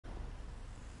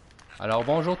Alors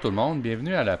bonjour tout le monde,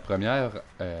 bienvenue à la première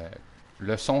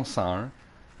leçon 101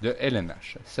 de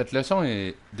LNH. Cette leçon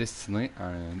est destinée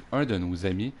à un de nos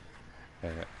amis.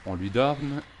 On lui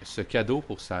donne ce cadeau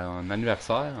pour son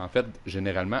anniversaire. En fait,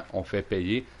 généralement, on fait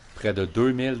payer près de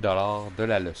 2000$ de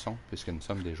la leçon, puisque nous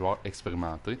sommes des joueurs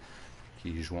expérimentés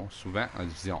qui jouons souvent en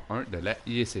Division 1 de la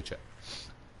ISHL.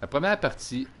 La première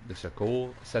partie de ce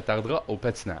cours s'attardera au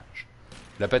patinage.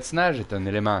 Le patinage est un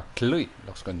élément clé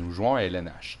lorsque nous jouons à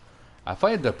LNH.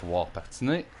 Afin de pouvoir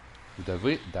patiner, vous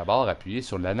devez d'abord appuyer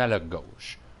sur l'analogue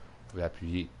gauche. Vous pouvez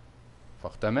appuyer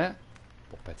fortement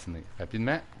pour patiner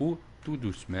rapidement ou tout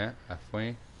doucement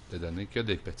afin de donner que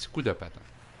des petits coups de patin.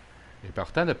 Il est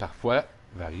important de parfois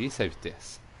varier sa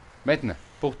vitesse. Maintenant,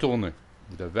 pour tourner,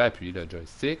 vous devez appuyer le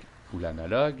joystick ou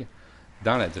l'analogue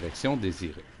dans la direction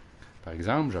désirée. Par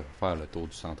exemple, je vais faire le tour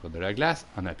du centre de la glace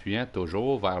en appuyant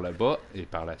toujours vers le bas et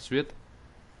par la suite,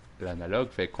 l'analogue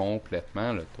fait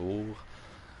complètement le tour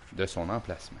de son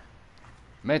emplacement.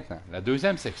 Maintenant, la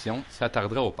deuxième section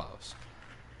s'attardera aux passes.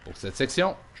 Pour cette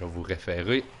section, je vais vous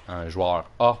référer à un joueur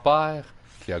hors pair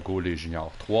qui a gaulé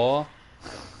Junior 3,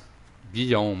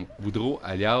 Guillaume Boudreau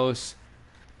alias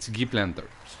Tiggy Planters.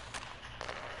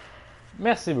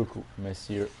 Merci beaucoup,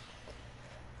 monsieur.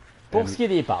 Pour ce qui est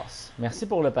des passes, merci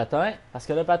pour le patin, parce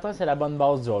que le patin, c'est la bonne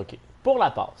base du hockey. Pour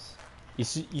la passe, il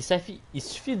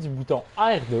suffit du bouton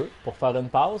R2 pour faire une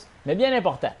passe, mais bien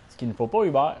important, ce qu'il ne faut pas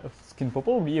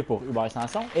oublier pour Hubert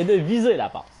Sanson est de viser la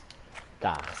passe.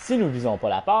 Car si nous ne visons pas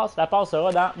la passe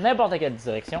sera dans n'importe quelle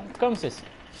direction, comme ceci.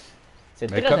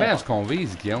 Mais comment est-ce qu'on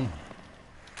vise, Guillaume?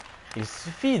 Il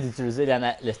suffit d'utiliser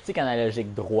le stick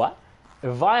analogique droit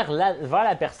vers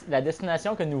la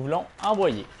destination que nous voulons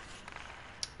envoyer.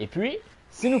 Et puis,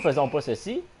 si nous ne faisons pas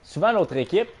ceci, souvent l'autre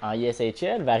équipe, en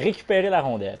ISHL, va récupérer la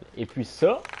rondelle. Et puis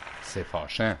ça, c'est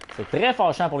fâchant. C'est très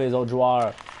fâchant pour les autres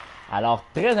joueurs. Alors,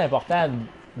 très important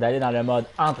d'aller dans le mode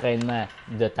entraînement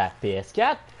de ta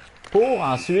PS4 pour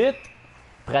ensuite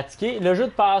pratiquer le jeu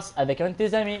de passe avec un de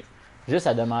tes amis. Juste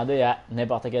à demander à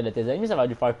n'importe quel de tes amis, ça va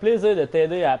lui faire plaisir de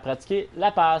t'aider à pratiquer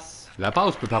la passe. La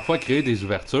passe peut parfois créer des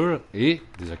ouvertures et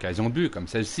des occasions de but, comme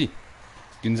celle-ci.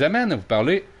 Ce qui nous amène à vous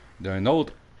parler d'une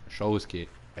autre chose qui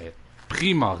est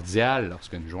primordiale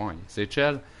lorsque nous jouons à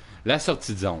ISHL, la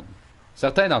sortie de zone.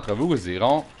 Certains d'entre vous vous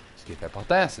diront, ce qui est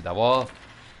important, c'est d'avoir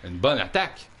une bonne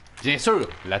attaque. Bien sûr,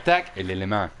 l'attaque est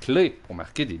l'élément clé pour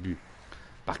marquer des buts.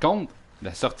 Par contre,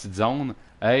 la sortie de zone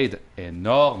aide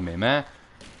énormément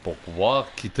pour pouvoir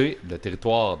quitter le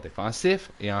territoire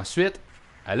défensif et ensuite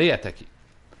aller attaquer.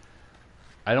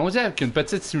 Allons-y avec une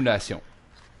petite simulation.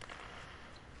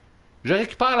 Je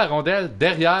récupère la rondelle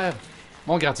derrière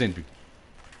mon gardien de but.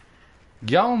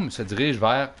 Guillaume se dirige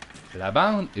vers la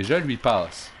bande et je lui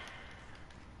passe.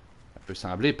 Ça peut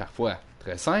sembler parfois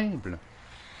très simple,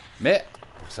 mais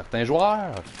pour certains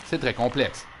joueurs, c'est très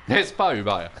complexe. N'est-ce pas,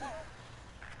 Hubert?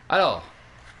 Alors,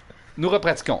 nous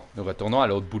repratiquons. Nous retournons à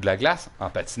l'autre bout de la glace en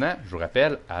patinant, je vous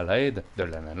rappelle, à l'aide de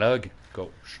l'analogue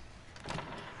gauche.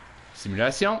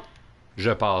 Simulation, je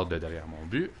pars de derrière mon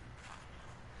but.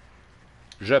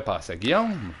 Je passe à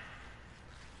Guillaume.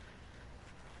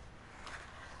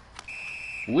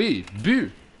 Oui,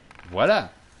 but!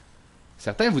 Voilà.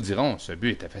 Certains vous diront, ce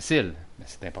but était facile, mais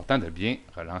c'est important de bien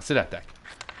relancer l'attaque.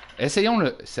 Essayons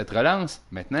cette relance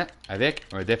maintenant avec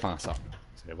un défenseur.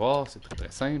 Vous allez voir, c'est très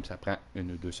très simple, ça prend 1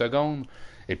 ou 2 secondes.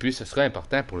 Et puis, ce sera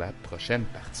important pour la prochaine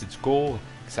partie du cours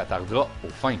qui s'attardera aux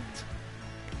feintes.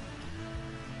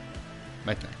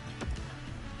 Maintenant.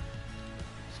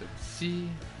 Celui-ci.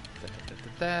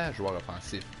 Joueur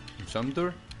offensif, nous sommes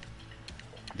 2.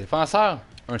 Défenseur,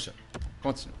 un seul.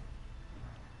 Continue.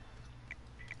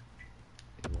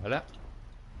 Et voilà.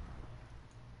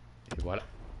 Et voilà.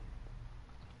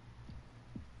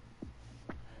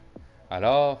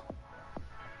 Alors,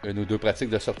 1 ou 2 pratiques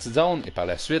de sortie de zone et par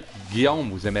la suite, Guillaume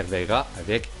vous émerveillera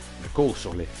avec le cours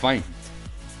sur les feintes.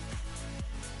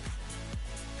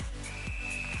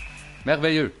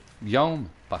 Merveilleux. Guillaume,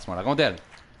 passe-moi la rondelle.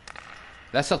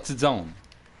 La sortie de zone.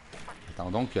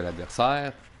 Attendons que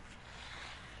l'adversaire...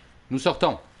 Nous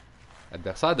sortons.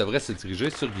 L'adversaire devrait se diriger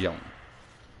sur Guillaume.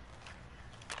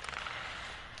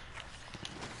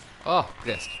 Ah,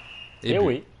 presque. Et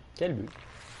oui, quel but.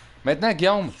 Maintenant,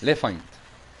 Guillaume, les feintes.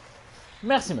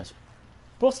 Merci, monsieur.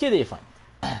 Pour ce qui est des feintes,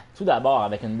 tout d'abord,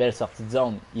 avec une belle sortie de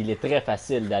zone, il est très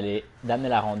facile d'amener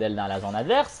la rondelle dans la zone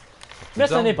adverse. Mais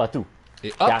ce n'est pas tout.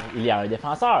 Et car il y a un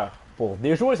défenseur. Pour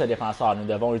déjouer ce défenseur, nous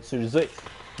devons utiliser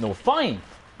nos feintes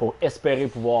pour espérer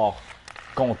pouvoir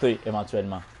compter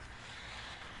éventuellement.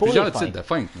 Plusieurs types de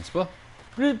feintes, n'est-ce pas?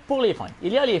 Pour les feintes,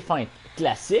 il y a les feintes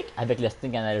classiques avec le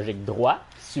stick analogique droit.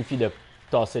 Il suffit de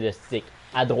tasser le stick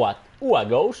à droite ou à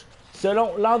gauche,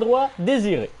 selon l'endroit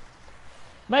désiré.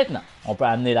 Maintenant, on peut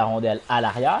amener la rondelle à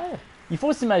l'arrière. Il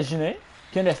faut s'imaginer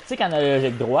que le stick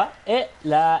analogique droit est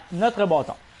notre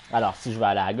bâton. Alors, si je veux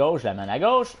aller à gauche, je l'amène à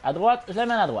gauche, à droite, je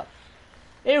l'amène à droite.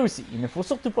 Et aussi, il ne faut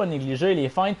surtout pas négliger les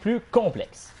feintes plus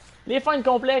complexes. Les feintes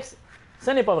complexes,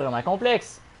 ce n'est pas vraiment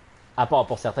complexe, à part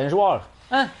pour certains joueurs.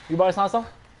 Hein, Hubert Sanson?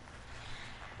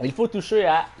 Il faut toucher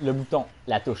à le bouton,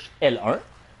 la touche L1,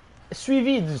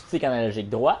 suivi du stick analogique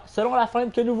droit, selon la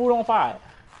feinte que nous voulons faire.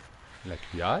 La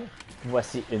cuillère.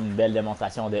 Voici une belle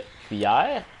démonstration de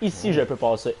cuillère. Ici, je peux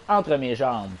passer entre mes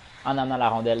jambes en amenant la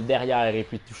rondelle derrière et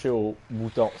puis toucher au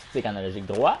bouton stick analogique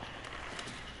droit.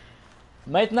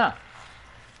 Maintenant,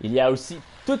 il y a aussi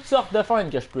toutes sortes de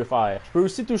feintes que je peux faire. Je peux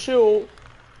aussi toucher au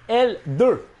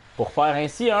L2 pour faire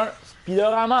ainsi un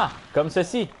speedorama, comme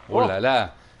ceci. Oh là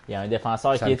là! Il y a un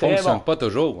défenseur Ça qui ne est très bon. fonctionne pas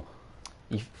toujours.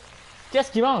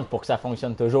 Qu'est-ce qui manque pour que ça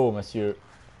fonctionne toujours, monsieur?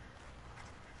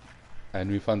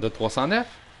 Henry Fonda 309?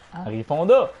 Henry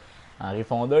Fonda. Henry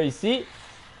Fonda, ici,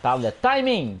 parle de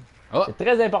timing. Oh. C'est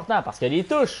très important parce que les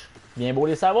touches, bien beau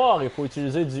les savoir, il faut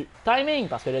utiliser du timing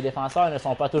parce que les défenseurs ne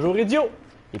sont pas toujours idiots.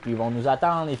 Et puis ils vont nous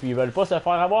attendre et puis ils veulent pas se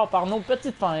faire avoir par nos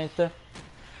petites feintes.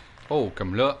 Oh,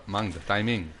 comme là, manque de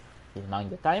timing. Il manque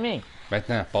de timing.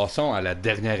 Maintenant, passons à la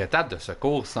dernière étape de ce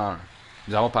cours 101.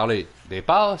 Nous avons parlé des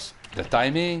passes, de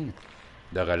timing,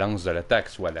 de relance de l'attaque,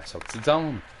 soit la sortie de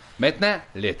zone. Maintenant,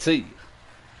 les tirs.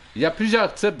 Il y a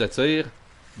plusieurs types de tirs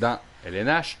dans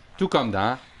LNH, tout comme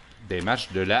dans des matchs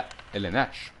de la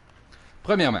LNH.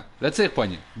 Premièrement, le tir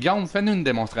poignet. Guillaume, fais-nous une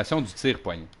démonstration du tir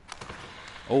poignet.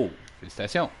 Oh,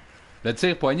 félicitations. Le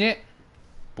tir poignet,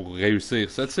 pour réussir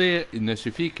ce tir, il ne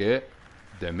suffit que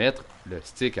de mettre le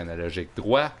stick analogique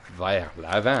droit vers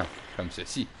l'avant, comme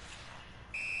ceci.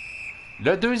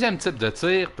 Le deuxième type de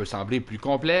tir peut sembler plus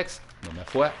complexe, mais ma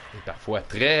foi, est parfois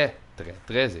très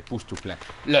époustouflant.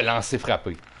 Le lancer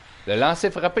frappé. Le lancer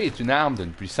frappé est une arme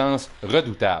d'une puissance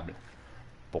redoutable.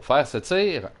 Pour faire ce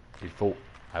tir, il faut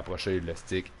approcher le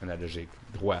stick analogique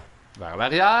droit vers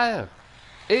l'arrière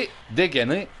et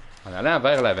dégainer en allant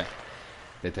vers l'avant.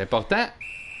 Il est important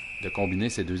de combiner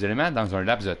ces deux éléments dans un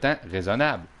laps de temps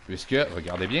raisonnable, puisque,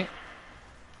 regardez bien,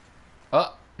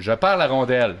 je perds la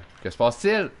rondelle. Que se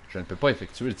passe-t-il? Je ne peux pas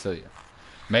effectuer le tir.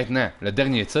 Maintenant, le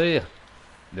dernier tir,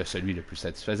 celui le plus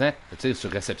satisfaisant, le tir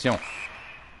sur réception.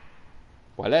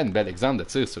 Voilà un bel exemple de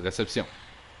tir sur réception.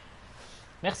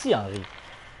 Merci, Henri.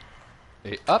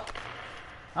 Et hop!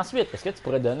 Ensuite, est-ce que tu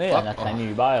pourrais donner à notre ami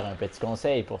Hubert un petit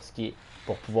conseil pour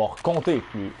pouvoir compter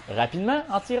plus rapidement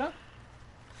en tirant?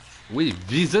 Oui,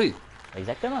 viser.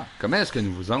 Exactement. Comment est-ce que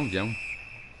nous vous en, Guillaume?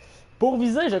 Pour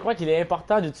viser, je crois qu'il est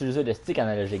important d'utiliser le stick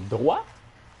analogique droit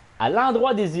à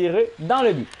l'endroit désiré dans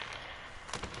le but.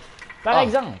 Par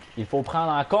exemple, il faut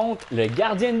prendre en compte le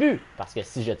gardien de but, parce que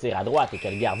si je tire à droite et que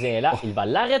le gardien est là, il va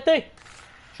l'arrêter.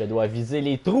 Je dois viser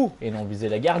les trous et non viser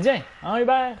le gardien. Hein,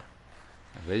 Hubert?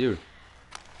 Merveilleux.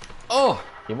 Oh!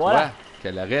 Et voilà. Ouais,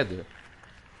 quel arrêt de...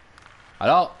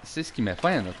 Alors, c'est ce qui met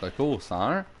fin à notre cours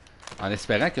 101, en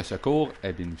espérant que ce cours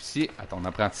ait bénéficié à ton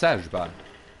apprentissage, Hubert.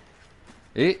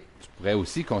 Et tu pourrais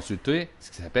aussi consulter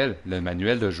ce qui s'appelle le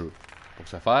manuel de jeu. Pour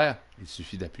ce faire, il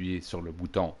suffit d'appuyer sur le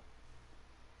bouton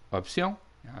Options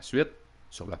et ensuite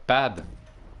sur le pad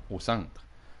au centre.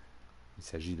 Il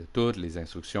s'agit de toutes les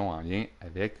instructions en lien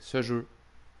avec ce jeu.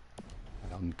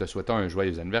 Alors, nous te souhaitons un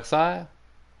joyeux anniversaire.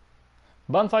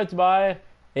 Bonne fête, Hubert,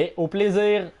 et au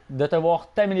plaisir de te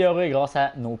voir t'améliorer grâce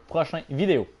à nos prochaines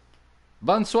vidéos.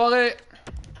 Bonne soirée!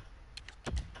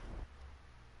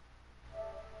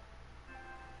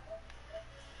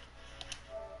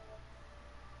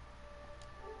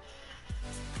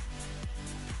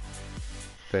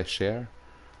 Fais share.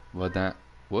 Va dans...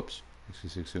 Oups! Qu'est-ce que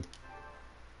c'est que ça?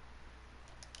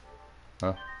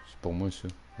 Ah, c'est pour moi ça.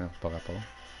 Non, c'est pas rapport.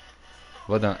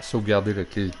 Va dans sauvegarder le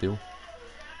clé vidéo.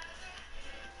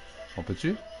 On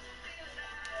peut-tu?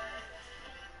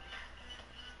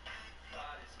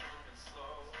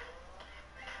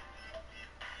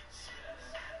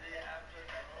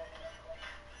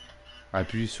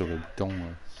 Appuie sur le bouton.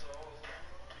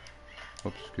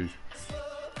 Oups, excuse.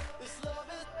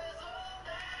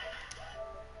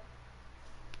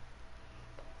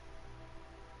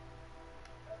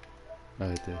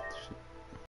 Arrêtez.